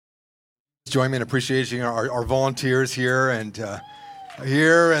Join me in appreciating our volunteers here and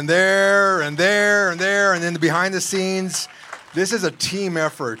here and there and there and there and then behind the scenes. This is a team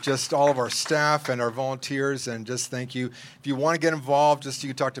effort, just all of our staff and our volunteers, and just thank you. If you want to get involved, just you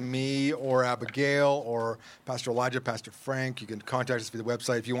can talk to me or Abigail or Pastor Elijah, Pastor Frank. You can contact us via the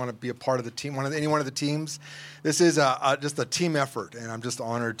website if you want to be a part of the team, any one of the teams. This is just a team effort, and I'm just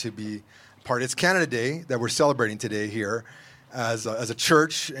honored to be part. It's Canada Day that we're celebrating today here as a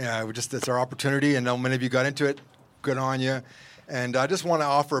church. It's our opportunity, and I know many of you got into it. Good on you. And I just want to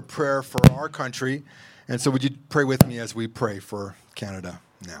offer a prayer for our country. And so would you pray with me as we pray for Canada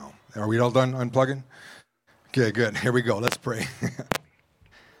now? Are we all done unplugging? Okay, good. Here we go. Let's pray.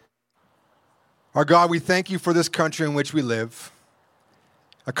 Our God, we thank you for this country in which we live,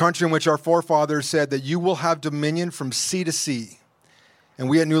 a country in which our forefathers said that you will have dominion from sea to sea. And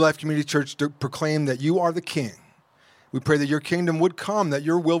we at New Life Community Church proclaim that you are the King. We pray that your kingdom would come, that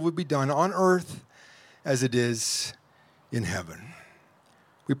your will would be done on earth as it is in heaven.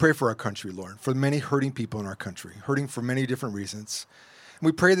 We pray for our country, Lord, for many hurting people in our country, hurting for many different reasons. And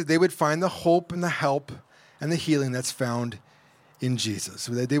we pray that they would find the hope and the help and the healing that's found in Jesus,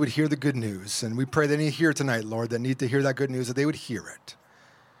 that they would hear the good news. And we pray that any here tonight, Lord, that need to hear that good news, that they would hear it.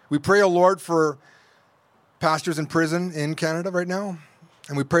 We pray, O Lord, for pastors in prison in Canada right now.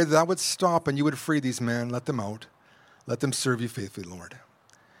 And we pray that that would stop and you would free these men, let them out. Let them serve you faithfully, Lord.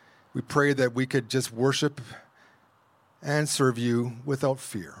 We pray that we could just worship and serve you without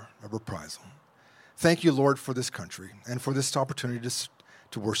fear of reprisal. Thank you, Lord, for this country and for this opportunity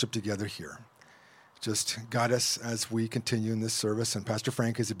to worship together here. Just guide us as we continue in this service. And Pastor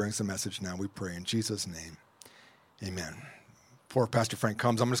Frank, as he brings the message now, we pray in Jesus' name. Amen. Before Pastor Frank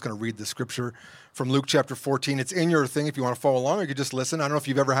comes, I'm just going to read the scripture from Luke chapter 14. It's in your thing if you want to follow along, or you could just listen. I don't know if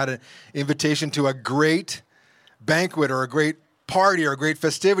you've ever had an invitation to a great banquet or a great party or a great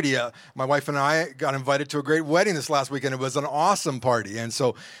festivity. My wife and I got invited to a great wedding this last weekend. It was an awesome party. And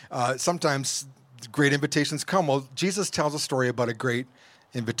so sometimes great invitations come. Well, Jesus tells a story about a great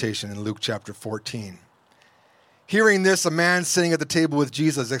invitation in Luke chapter 14. Hearing this, a man sitting at the table with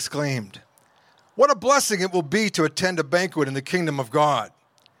Jesus exclaimed, "What a blessing it will be to attend a banquet in the kingdom of God."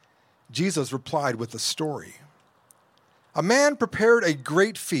 Jesus replied with a story. A man prepared a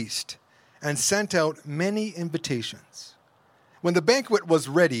great feast and sent out many invitations. When the banquet was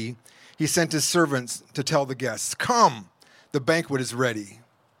ready, he sent his servants to tell the guests, "Come, the banquet is ready."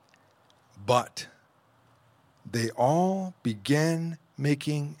 But they all began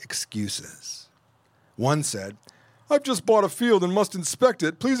making excuses. One said, "I've just bought a field and must inspect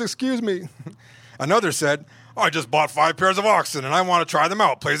it. Please excuse me." Another said, "I just bought 5 pairs of oxen and I want to try them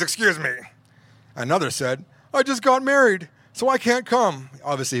out. Please excuse me." Another said, "I just got married, so I can't come."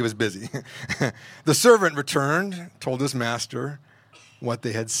 Obviously, he was busy. The servant returned, told his master what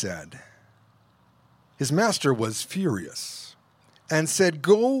they had said. His master was furious and said,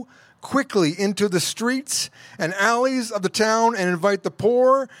 "Go quickly into the streets and alleys of the town and invite the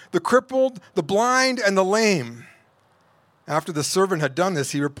poor, the crippled, the blind, and the lame." After the servant had done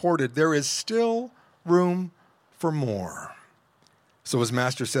this, he reported, "There is still room for more." So his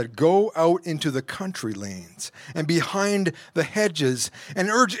master said, "Go out into the country lanes and behind the hedges and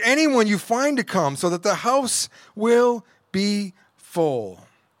urge anyone you find to come so that the house will be full.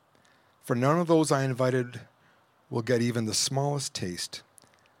 For none of those I invited will get even the smallest taste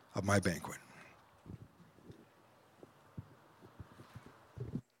of my banquet."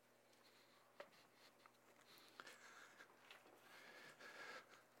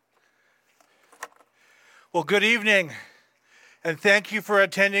 Well, good evening. And thank you for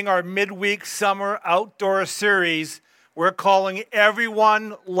attending our midweek summer outdoor series we're calling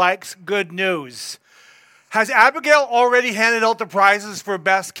Everyone Likes Good News. Has Abigail already handed out the prizes for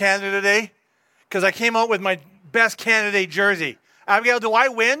Best Canada Day? Because I came out with my Best Canada Day jersey. Abigail, do I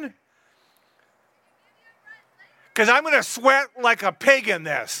win? Because I'm going to sweat like a pig in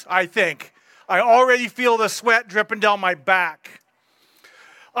this, I think. I already feel the sweat dripping down my back.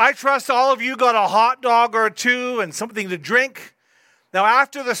 I trust all of you got a hot dog or two and something to drink. Now,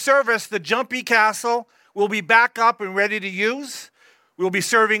 after the service, the Jumpy Castle will be back up and ready to use. We'll be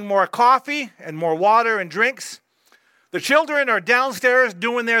serving more coffee and more water and drinks. The children are downstairs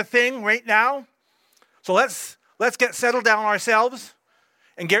doing their thing right now. So let's get settled down ourselves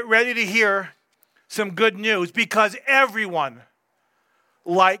and get ready to hear some good news, because everyone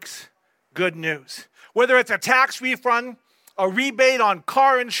likes good news. Whether it's a tax refund, a rebate on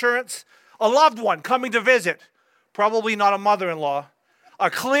car insurance, a loved one coming to visit, probably not a mother-in-law, a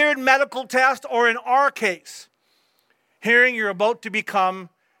cleared medical test, or in our case, hearing you're about to become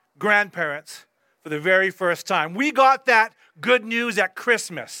grandparents for the very first time. We got that good news at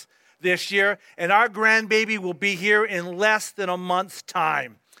Christmas, this year, and our grandbaby will be here in less than a month's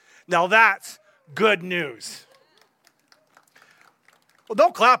time. Now that's good news. Well,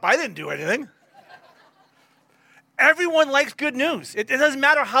 don't clap. I didn't do anything. Everyone likes good news. It doesn't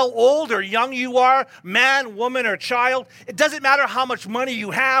matter how old or young you are, man, woman, or child. It doesn't matter how much money you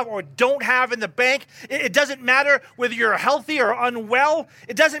have or don't have in the bank. It doesn't matter whether you're healthy or unwell.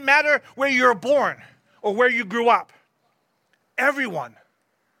 It doesn't matter where you were born or where you grew up. Everyone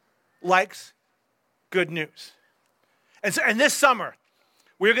likes good news. And this summer,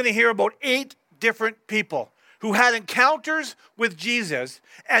 we're going to hear about 8 different people who had encounters with Jesus,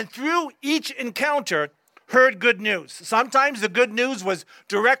 and through each encounter, heard good news. Sometimes the good news was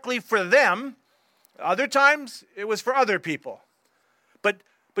directly for them. Other times, it was for other people. But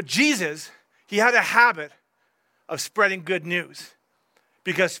Jesus, he had a habit of spreading good news,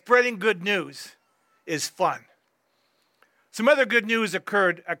 because spreading good news is fun. Some other good news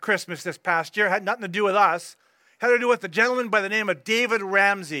occurred at Christmas this past year. It had nothing to do with us. It had to do with a gentleman by the name of David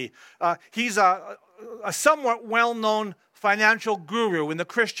Ramsey. He's a somewhat well-known financial guru in the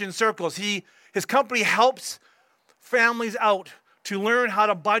Christian circles. His company helps families out to learn how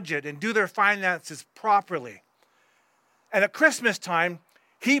to budget and do their finances properly. And at Christmas time,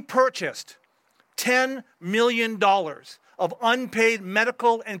 he purchased $10 million of unpaid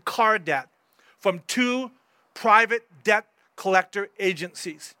medical and car debt from 2 private debt collector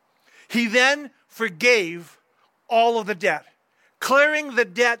agencies. He then forgave all of the debt, clearing the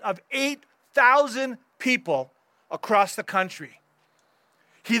debt of 8,000 people across the country.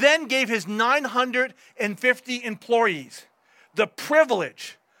 He then gave his 950 employees the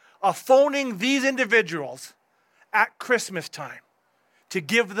privilege of phoning these individuals at Christmas time to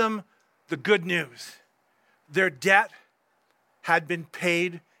give them the good news. Their debt had been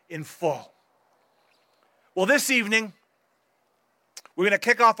paid in full. Well, this evening, we're going to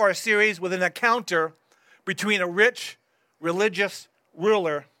kick off our series with an encounter between a rich, religious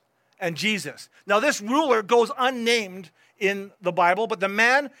ruler and Jesus. Now, this ruler goes unnamed in the Bible, but the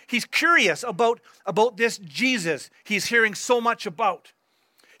man, he's curious about this Jesus he's hearing so much about.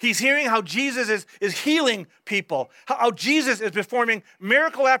 He's hearing how Jesus is healing people, how Jesus is performing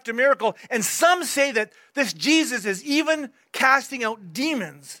miracle after miracle, and some say that this Jesus is even casting out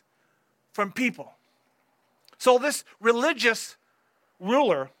demons from people. So this religious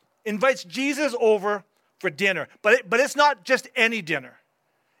ruler invites Jesus over for dinner, but it's not just any dinner.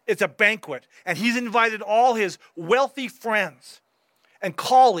 It's a banquet, and he's invited all his wealthy friends and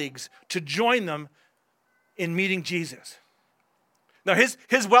colleagues to join them in meeting Jesus. Now,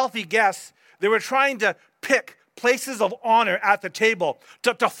 his wealthy guests, they were trying to pick places of honor at the table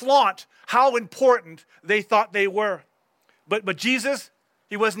to flaunt how important they thought they were. But Jesus,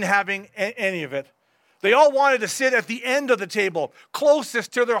 he wasn't having any of it. They all wanted to sit at the end of the table,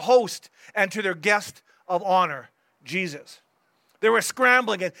 closest to their host and to their guest of honor, Jesus. They were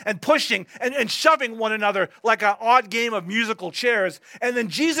scrambling and pushing and shoving one another like an odd game of musical chairs. And then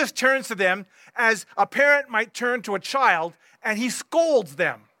Jesus turns to them as a parent might turn to a child, and he scolds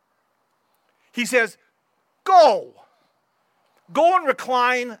them. He says, Go and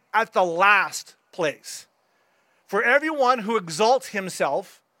recline at the last place. For everyone who exalts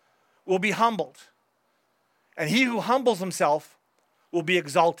himself will be humbled, and he who humbles himself will be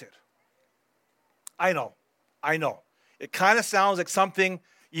exalted. I know. It kind of sounds like something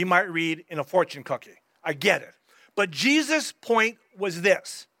you might read in a fortune cookie. I get it. But Jesus' point was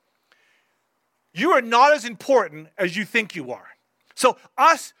this: you are not as important as you think you are. So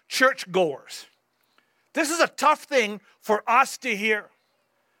us churchgoers, this is a tough thing for us to hear.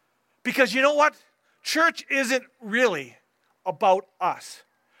 Because you know what? Church isn't really about us.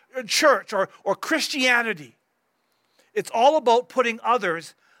 Church or Christianity, it's all about putting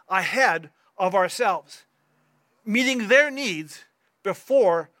others ahead of ourselves, meeting their needs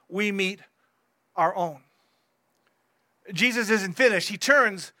before we meet our own. Jesus isn't finished. He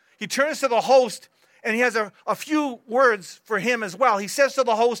turns to the host, and he has a few words for him as well. He says to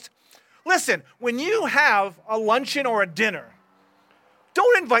the host, listen, when you have a luncheon or a dinner,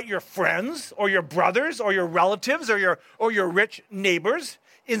 don't invite your friends or your brothers or your relatives or your rich neighbors.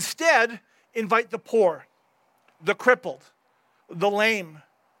 Instead, invite the poor, the crippled, the lame,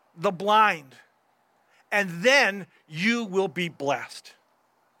 the blind, and then you will be blessed.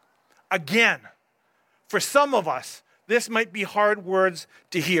 Again, for some of us, this might be hard words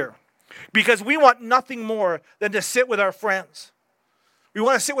to hear, because we want nothing more than to sit with our friends. We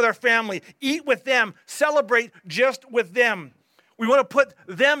want to sit with our family, eat with them, celebrate just with them. We want to put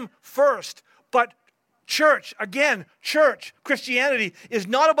them first. But church, Christianity is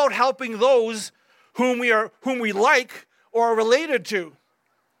not about helping those whom we like or are related to.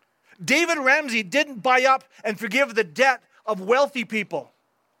 David Ramsey didn't buy up and forgive the debt of wealthy people.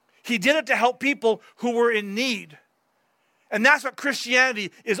 He did it to help people who were in need. And that's what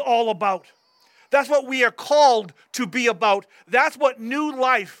Christianity is all about. That's what we are called to be about. That's what New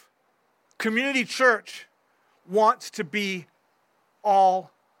Life Community Church wants to be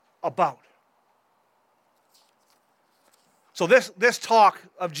all about. So this talk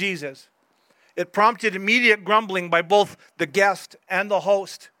of Jesus, it prompted immediate grumbling by both the guest and the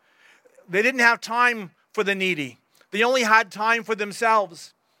host. They didn't have time for the needy. They only had time for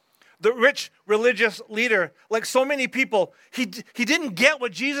themselves. The rich religious leader, like so many people, he didn't get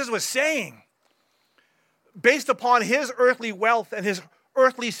what Jesus was saying. Based upon his earthly wealth and his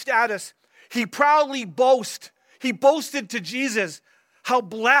earthly status, he proudly boasted to Jesus how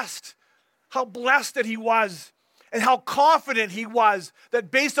blessed that he was, and how confident he was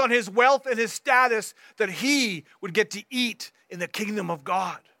that based on his wealth and his status, that he would get to eat in the kingdom of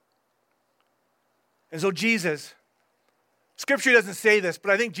God. And so Jesus, Scripture doesn't say this,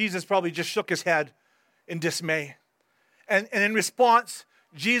 but I think Jesus probably just shook his head in dismay. And in response,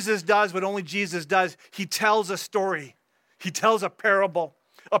 Jesus does what only Jesus does. He tells a story. He tells a parable.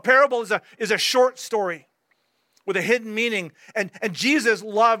 A parable is a short story with a hidden meaning. And Jesus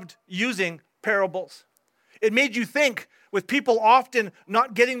loved using parables. It made you think, with people often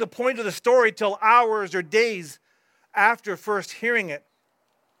not getting the point of the story till hours or days after first hearing it.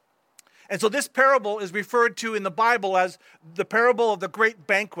 And so this parable is referred to in the Bible as the parable of the great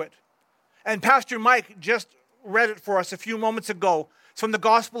banquet. And Pastor Mike just read it for us a few moments ago. It's from the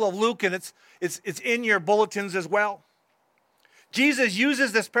Gospel of Luke, and it's in your bulletins as well. Jesus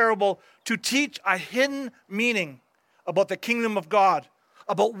uses this parable to teach a hidden meaning about the kingdom of God,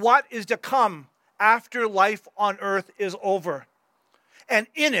 about what is to come after life on earth is over. And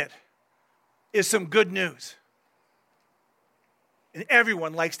in it is some good news. And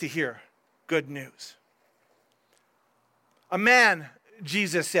everyone likes to hear good news. A man,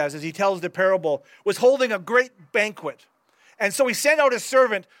 Jesus says, as he tells the parable, was holding a great banquet. And so he sent out his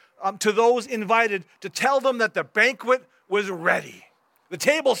servant to those invited to tell them that the banquet was ready, the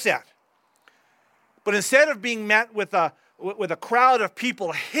table set. But instead of being met with a crowd of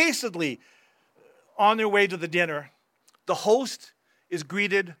people hastily on their way to the dinner, the host is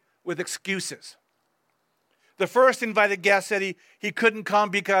greeted with excuses. The first invited guest said he couldn't come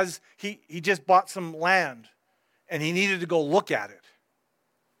because he just bought some land and he needed to go look at it.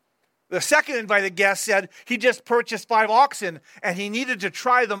 The second invited guest said he just purchased 5 oxen and he needed to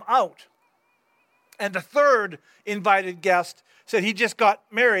try them out. And the third invited guest said he just got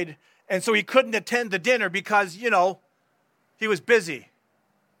married and so he couldn't attend the dinner because, he was busy.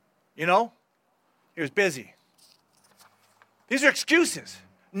 He was busy. These are excuses.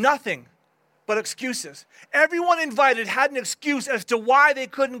 Nothing but excuses. Everyone invited had an excuse as to why they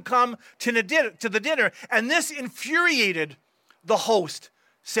couldn't come to the dinner. And this infuriated the host,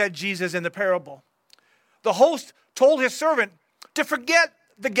 said Jesus in the parable. The host told his servant to forget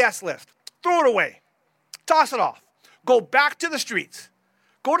the guest list. Throw it away. Toss it off. Go back to the streets.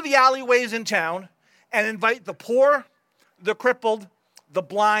 Go to the alleyways in town and invite the poor, the crippled, the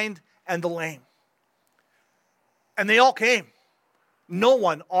blind, and the lame. And they all came. No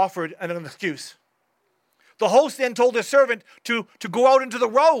one offered an excuse. The host then told his servant to go out into the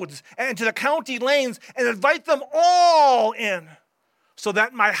roads and to the county lanes and invite them all in, so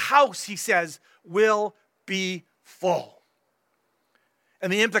that my house, he says, will be full.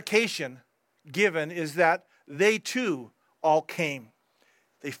 And the implication given is that they too all came.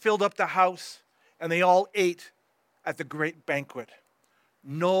 They filled up the house and they all ate at the great banquet.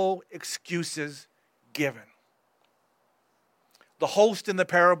 No excuses given. The host in the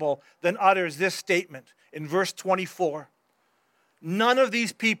parable then utters this statement in verse 24. None of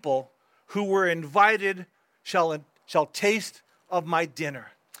these people who were invited shall taste of my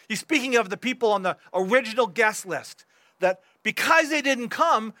dinner. He's speaking of the people on the original guest list, that because they didn't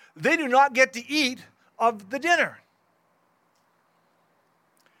come, they do not get to eat of the dinner.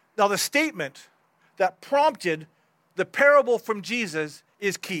 Now, the statement that prompted the parable from Jesus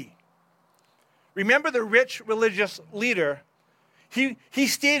is key. Remember the rich religious leader. He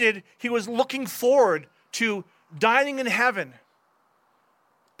stated he was looking forward to dining in heaven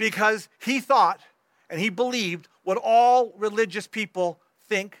because he thought and he believed what all religious people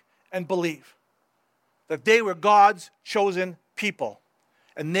think and believe, that they were God's chosen people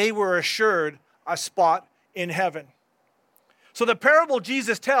and they were assured a spot in heaven. So the parable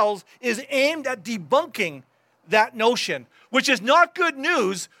Jesus tells is aimed at debunking that notion, which is not good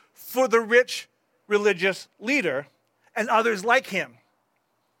news for the rich religious leader and others like him.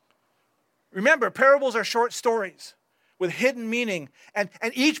 Remember, parables are short stories with hidden meaning. And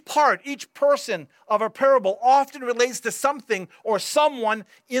each part, each person of a parable often relates to something or someone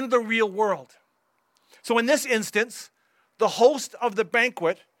in the real world. So in this instance, the host of the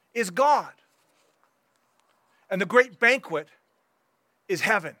banquet is God. And the great banquet is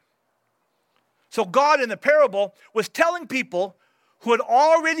heaven. So God in the parable was telling people who had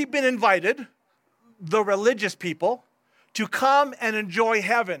already been invited, the religious people, to come and enjoy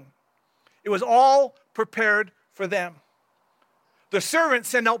heaven. It was all prepared for them. The servant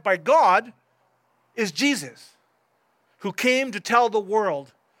sent out by God is Jesus, who came to tell the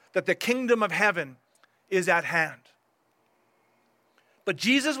world that the kingdom of heaven is at hand. But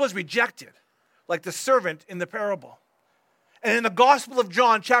Jesus was rejected, like the servant in the parable. And in the Gospel of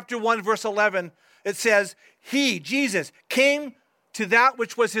John, chapter 1, verse 11, it says, He, Jesus, came to that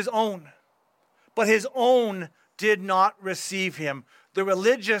which was his own, but his own did not receive him. The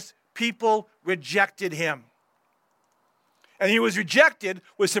religious people rejected him. And he was rejected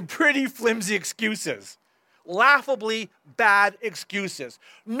with some pretty flimsy excuses, laughably bad excuses.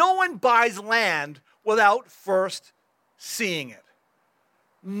 No one buys land without first seeing it.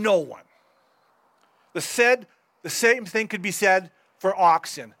 No one. The same thing could be said for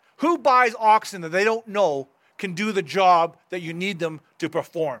oxen. Who buys oxen that they don't know can do the job that you need them to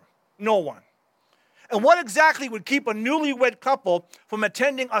perform? No one. And what exactly would keep a newlywed couple from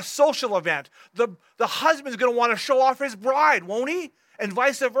attending a social event? The husband's going to want to show off his bride, won't he? And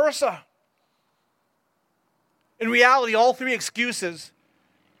vice versa. In reality, all three excuses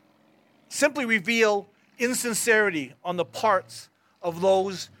simply reveal insincerity on the parts of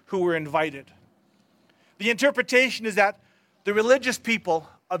those who were invited. The interpretation is that the religious people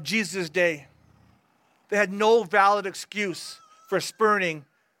of Jesus' day, they had no valid excuse for spurning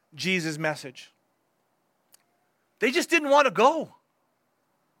Jesus' message. They just didn't want to go.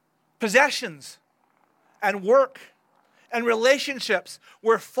 Possessions and work and relationships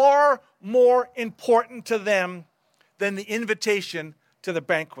were far more important to them than the invitation to the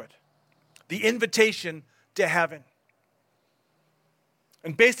banquet, the invitation to heaven.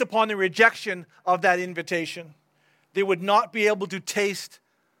 And based upon the rejection of that invitation, they would not be able to taste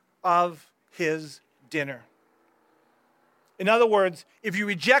of his dinner. In other words, if you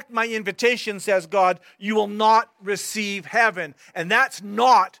reject my invitation, says God, you will not receive heaven. And that's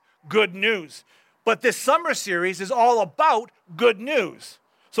not good news. But this summer series is all about good news.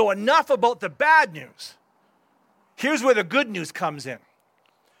 So enough about the bad news. Here's where the good news comes in.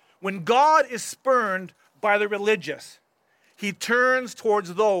 When God is spurned by the religious, he turns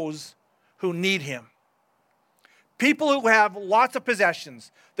towards those who need him. People who have lots of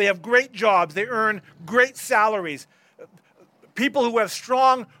possessions, they have great jobs, they earn great salaries. People who have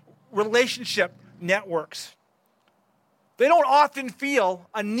strong relationship networks. They don't often feel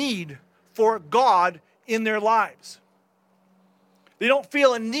a need for God in their lives. They don't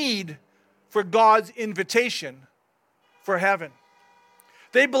feel a need for God's invitation for heaven.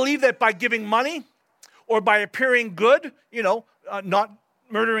 They believe that by giving money or by appearing good, not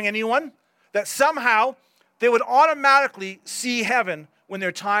murdering anyone, that somehow they would automatically see heaven when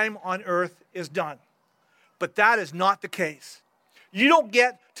their time on earth is done. But that is not the case. You don't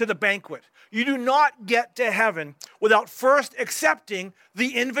get to the banquet. You do not get to heaven without first accepting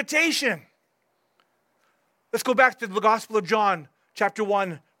the invitation. Let's go back to the Gospel of John, chapter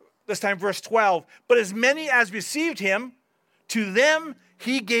 1, this time verse 12. But as many as received him, to them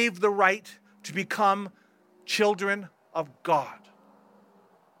he gave the right to become children of God.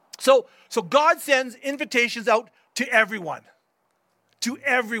 So God sends invitations out to everyone. To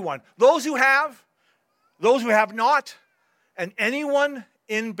everyone. Those who have not, and anyone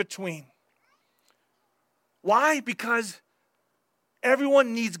in between. Why? Because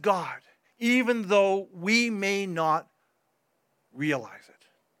everyone needs God, even though we may not realize it.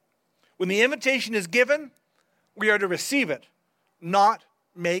 When the invitation is given, we are to receive it, not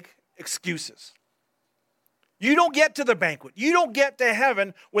make excuses. You don't get to the banquet. You don't get to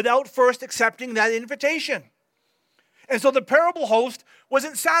heaven without first accepting that invitation. And so the parable host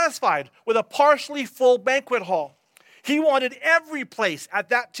wasn't satisfied with a partially full banquet hall. He wanted every place at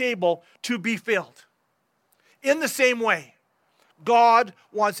that table to be filled. In the same way, God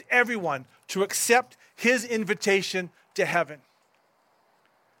wants everyone to accept his invitation to heaven.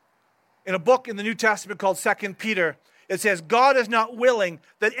 In a book in the New Testament called 2 Peter, it says, God is not willing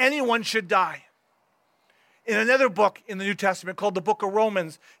that anyone should die. In another book in the New Testament called the book of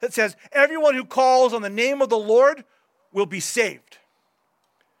Romans, it says, everyone who calls on the name of the Lord will be saved.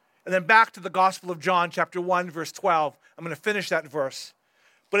 And then back to the Gospel of John, chapter 1, verse 12. I'm going to finish that verse.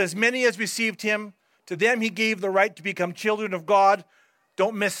 But as many as received him, to them he gave the right to become children of God.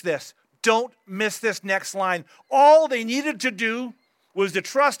 Don't miss this. don't miss this next line. All they needed to do was to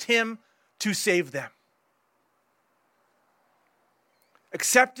trust him to save them.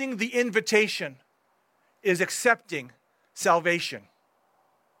 Accepting the invitation is accepting salvation.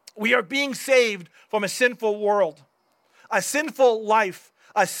 We are being saved from a sinful world, a sinful life,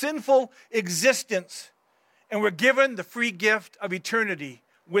 a sinful existence, and we're given the free gift of eternity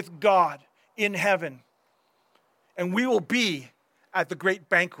with God in heaven. And we will be at the great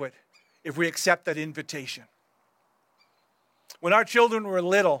banquet if we accept that invitation. When our children were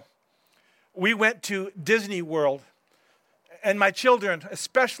little, we went to Disney World, and my children,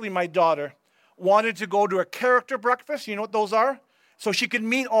 especially my daughter, wanted to go to a character breakfast. You know what those are? So she could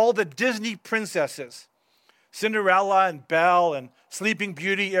meet all the Disney princesses, Cinderella and Belle and Sleeping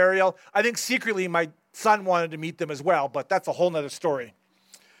Beauty, Ariel. I think secretly my son wanted to meet them as well, but that's a whole nother story.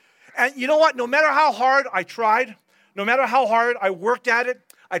 And you know what? No matter how hard I tried, no matter how hard I worked at it,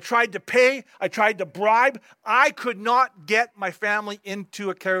 I tried to pay, I tried to bribe, I could not get my family into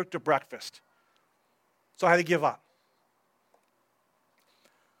a character breakfast. So I had to give up.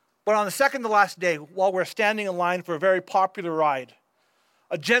 But on the second to last day, while we're standing in line for a very popular ride,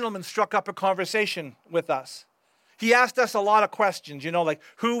 a gentleman struck up a conversation with us. He asked us a lot of questions, like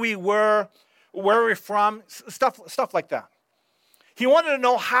who we were, where we're from, stuff like that. He wanted to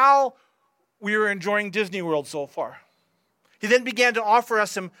know how we were enjoying Disney World so far. He then began to offer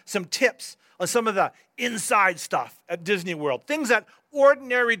us some tips on some of the inside stuff at Disney World, things that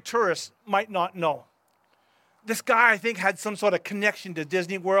ordinary tourists might not know. This guy, I think, had some sort of connection to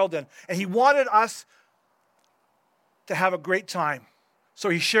Disney World, and he wanted us to have a great time. So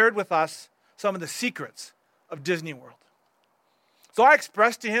he shared with us some of the secrets of Disney World. So I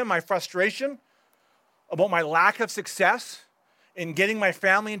expressed to him my frustration about my lack of success in getting my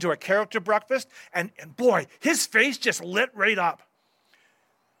family into a character breakfast, and boy, his face just lit right up.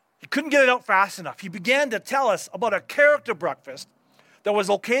 He couldn't get it out fast enough. He began to tell us about a character breakfast that was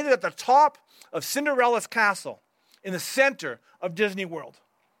located at the top of Cinderella's castle in the center of Disney World.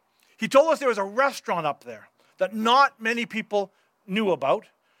 He told us there was a restaurant up there that not many people knew about,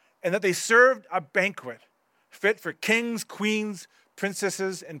 and that they served a banquet fit for kings, queens,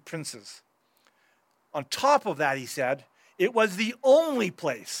 princesses, and princes. On top of that, he said, it was the only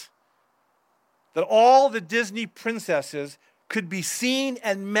place that all the Disney princesses could be seen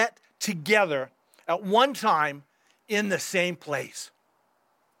and met together at one time in the same place.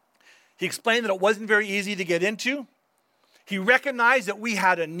 He explained that it wasn't very easy to get into. He recognized that we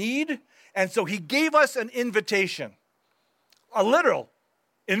had a need, and so he gave us an invitation, a literal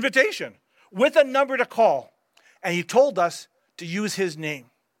invitation, with a number to call, and he told us to use his name.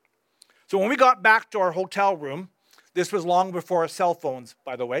 So when we got back to our hotel room, this was long before cell phones,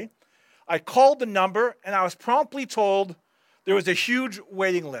 by the way, I called the number, and I was promptly told there was a huge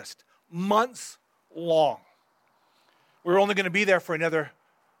waiting list, months long. We were only going to be there for another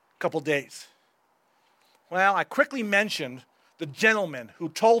couple days. Well, I quickly mentioned the gentleman who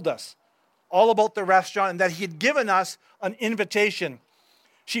told us all about the restaurant and that he had given us an invitation.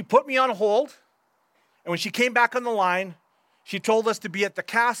 She put me on hold, and when she came back on the line, she told us to be at the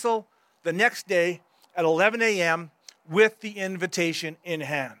castle the next day at 11 a.m. with the invitation in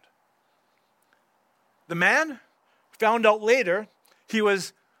hand. The man found out later he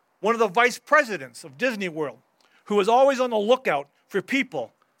was one of the vice presidents of Disney World, who was always on the lookout for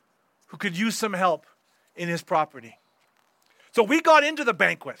people who could use some help in his property. So we got into the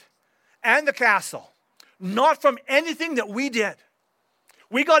banquet and the castle, not from anything that we did.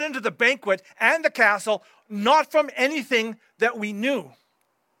 We got into the banquet and the castle, not from anything that we knew.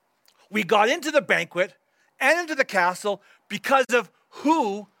 We got into the banquet and into the castle because of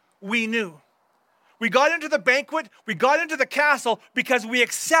who we knew. We got into the banquet, we got into the castle because we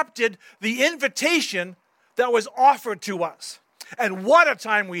accepted the invitation that was offered to us. And what a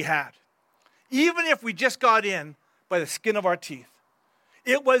time we had. Even if we just got in by the skin of our teeth.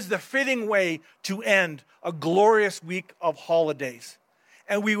 It was the fitting way to end a glorious week of holidays.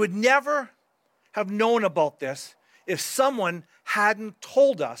 And we would never have known about this if someone hadn't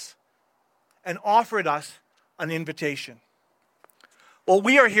told us and offered us an invitation. Well,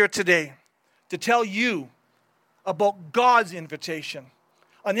 we are here today to tell you about God's invitation.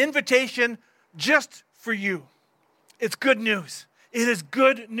 An invitation just for you. It's good news. It is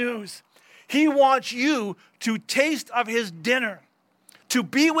good news. He wants you to taste of his dinner, to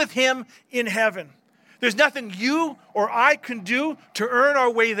be with him in heaven. There's nothing you or I can do to earn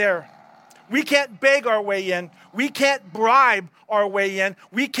our way there. We can't beg our way in. We can't bribe our way in.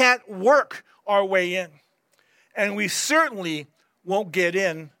 We can't work our way in. And we certainly won't get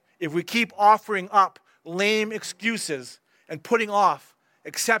in if we keep offering up lame excuses and putting off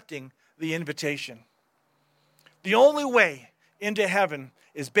accepting the invitation. The only way into heaven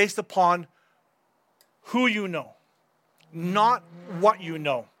is based upon who you know, not what you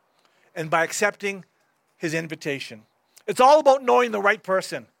know, and by accepting his invitation. It's all about knowing the right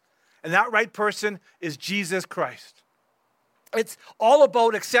person, and that right person is Jesus Christ. It's all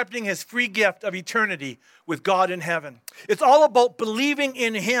about accepting his free gift of eternity with God in heaven. It's all about believing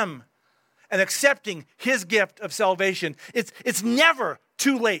in him and accepting his gift of salvation. It's never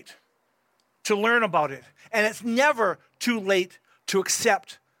too late to learn about it, and it's never too late to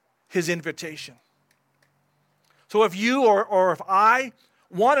accept his invitation. So if you or if I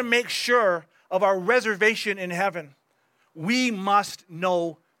want to make sure of our reservation in heaven, we must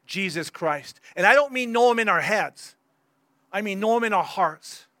know Jesus Christ. And I don't mean know him in our heads. I mean know him in our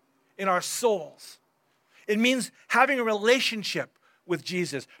hearts, in our souls. It means having a relationship with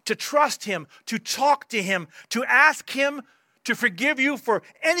Jesus, to trust him, to talk to him, to ask him to forgive you for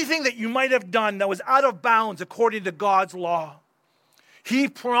anything that you might have done that was out of bounds according to God's law. He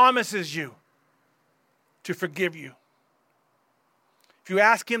promises you to forgive you. If you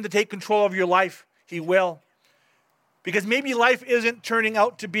ask him to take control of your life, he will. Because maybe life isn't turning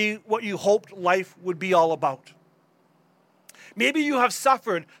out to be what you hoped life would be all about. Maybe you have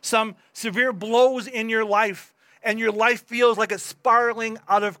suffered some severe blows in your life, and your life feels like it's spiraling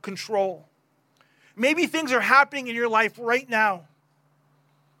out of control. Maybe things are happening in your life right now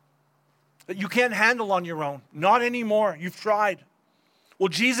that you can't handle on your own. Not anymore. You've tried. Well,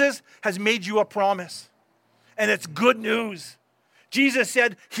 Jesus has made you a promise, and it's good news. Jesus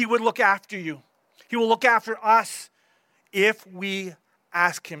said he would look after you. He will look after us if we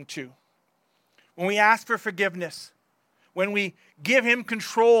ask him to. When we ask for forgiveness, when we give him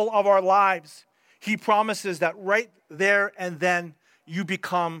control of our lives, he promises that right there and then you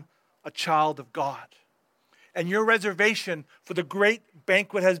become a child of God. And your reservation for the great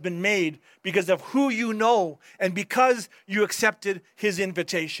banquet has been made because of who you know and because you accepted his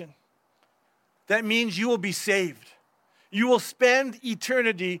invitation. That means you will be saved. You will spend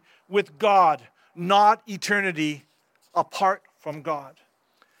eternity with God, not eternity apart from God.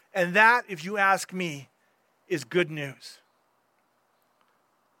 And that, if you ask me, is good news.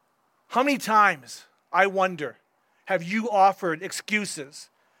 How many times, I wonder, have you offered excuses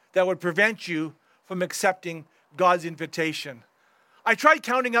that would prevent you from accepting God's invitation? I tried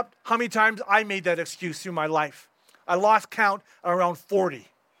counting up how many times I made that excuse through my life. I lost count at around 40.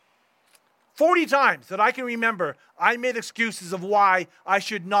 40 times that I can remember, I made excuses of why I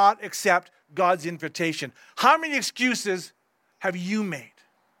should not accept God's invitation. How many excuses have you made?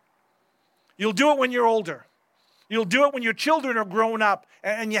 You'll do it when you're older. You'll do it when your children are grown up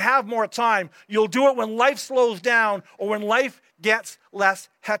and you have more time. You'll do it when life slows down or when life gets less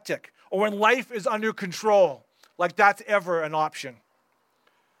hectic or when life is under control, like that's ever an option.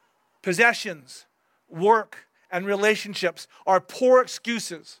 Possessions, work, and relationships are poor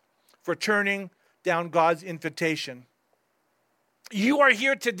excuses for turning down God's invitation. You are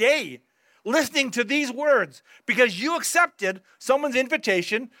here today listening to these words because you accepted someone's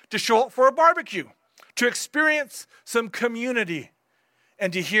invitation to show up for a barbecue, to experience some community,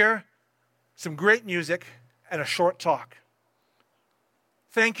 and to hear some great music and a short talk.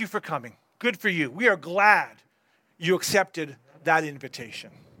 Thank you for coming. Good for you. We are glad you accepted that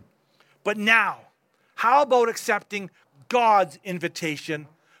invitation. But now, how about accepting God's invitation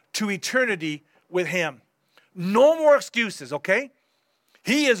to eternity with him? No more excuses, okay?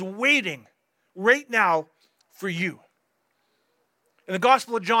 He is waiting right now for you. In the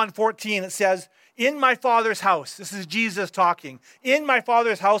Gospel of John 14, it says, "In my Father's house," this is Jesus talking, "in my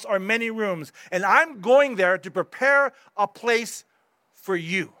Father's house are many rooms, and I'm going there to prepare a place for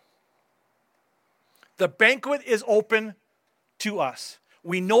you." The banquet is open to us.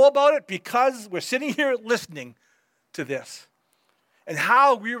 We know about it because we're sitting here listening to this. And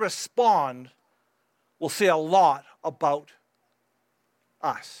how we respond will say a lot about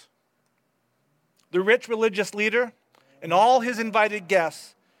us. The rich religious leader and all his invited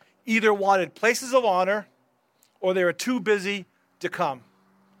guests either wanted places of honor or they were too busy to come.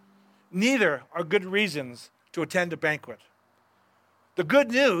 Neither are good reasons to attend a banquet. The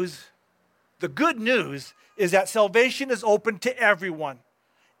good news is that salvation is open to everyone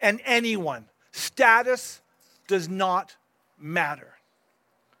and anyone. Status does not matter.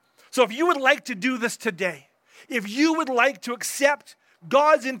 So if you would like to do this today, if you would like to accept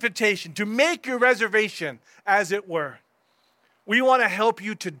God's invitation, to make your reservation, as it were, we want to help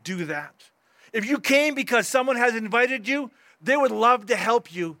you to do that. If you came because someone has invited you, they would love to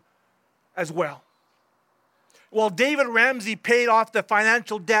help you as well. While David Ramsey paid off the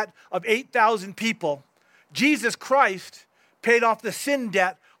financial debt of 8,000 people, Jesus Christ paid off the sin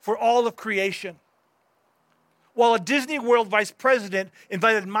debt for all of creation. While a Disney World vice president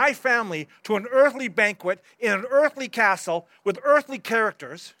invited my family to an earthly banquet in an earthly castle with earthly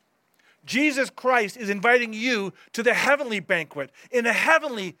characters, Jesus Christ is inviting you to the heavenly banquet in a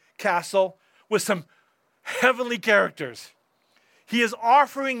heavenly castle with some heavenly characters. He is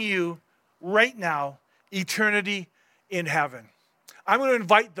offering you right now eternity in heaven. I'm going to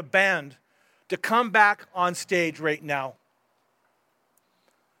invite the band to come back on stage right now.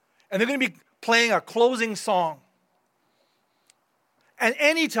 And they're going to be playing a closing song. And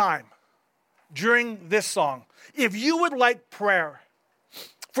anytime during this song, if you would like prayer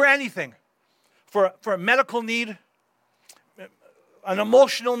for anything, for a medical need, an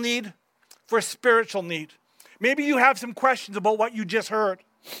emotional need, for a spiritual need, maybe you have some questions about what you just heard,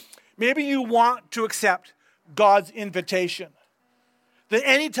 maybe you want to accept God's invitation, then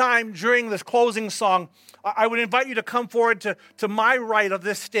anytime during this closing song, I would invite you to come forward to my right of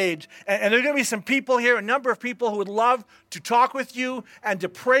this stage. And there are going to be some people here, a number of people who would love to talk with you and to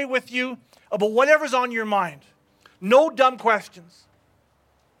pray with you about whatever's on your mind. No dumb questions.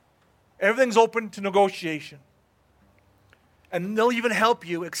 Everything's open to negotiation. And they'll even help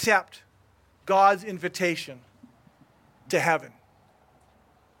you accept God's invitation to heaven.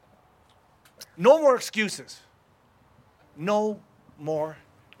 No more excuses. No more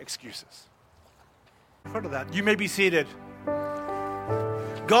excuses. In front of that, you may be seated.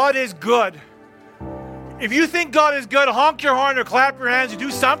 God is good. If you think God is good, honk your horn or clap your hands and do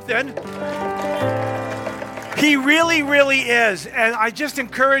something. He really, really is. And I just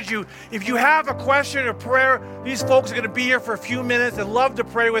encourage you, if you have a question or prayer, these folks are going to be here for a few minutes and love to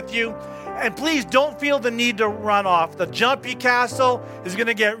pray with you. And please don't feel the need to run off. The Jumpy Castle is going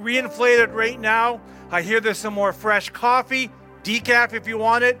to get reinflated right now. I hear there's some more fresh coffee, decaf if you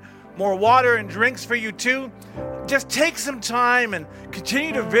want it, more water and drinks for you too. Just take some time and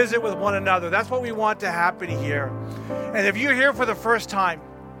continue to visit with one another. That's what we want to happen here. And if you're here for the first time,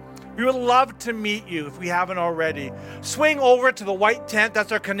 we would love to meet you if we haven't already. Swing over to the white tent.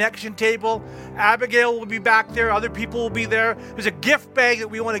 That's our connection table. Abigail will be back there. Other people will be there. There's a gift bag that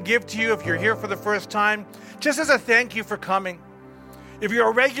we want to give to you if you're here for the first time, just as a thank you for coming. If you're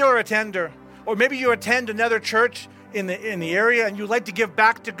a regular attender, or maybe you attend another church in the area and you'd like to give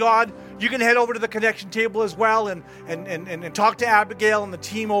back to God, you can head over to the connection table as well and talk to Abigail and the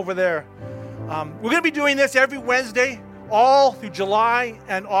team over there. We're going to be doing this every Wednesday, all through July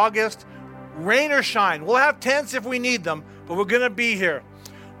and August, rain or shine. We'll have tents if we need them, but we're going to be here.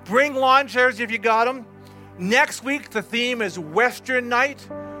 Bring lawn chairs if you got them. Next week, the theme is Western Night.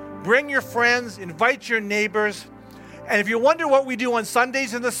 Bring your friends, invite your neighbors. And if you wonder what we do on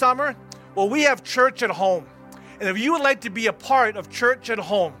Sundays in the summer, well, we have church at home. And if you would like to be a part of church at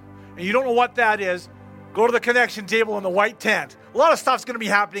home, and you don't know what that is, go to the connection table in the white tent. A lot of stuff's going to be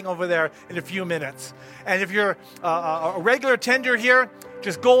happening over there in a few minutes. And if you're a regular attender here,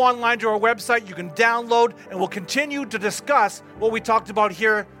 just go online to our website. You can download, and we'll continue to discuss what we talked about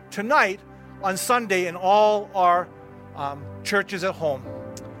here tonight on Sunday in all our churches at home.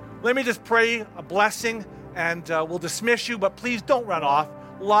 Let me just pray a blessing, and we'll dismiss you, but please don't run off.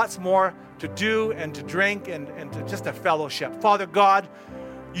 Lots more to do and to drink and to just a fellowship. Father God,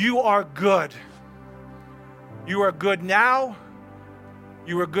 you are good. You are good now,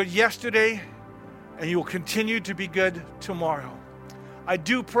 you were good yesterday, and you will continue to be good tomorrow. I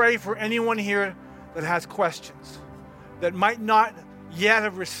do pray for anyone here that has questions, that might not yet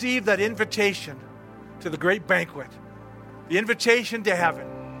have received that invitation to the great banquet, the invitation to heaven.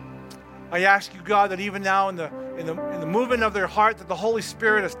 I ask you, God, that even now in the movement of their heart, that the Holy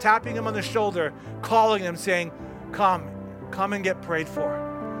Spirit is tapping them on the shoulder, calling them, saying, come and get prayed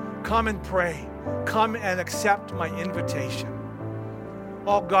for. Come and pray. Come and accept my invitation.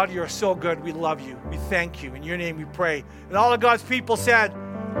 Oh, God, you're so good. We love you. We thank you. In your name we pray. And all of God's people said,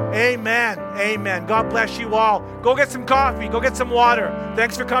 amen. Amen. God bless you all. Go get some coffee. Go get some water.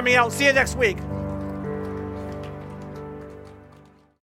 Thanks for coming out. See you next week.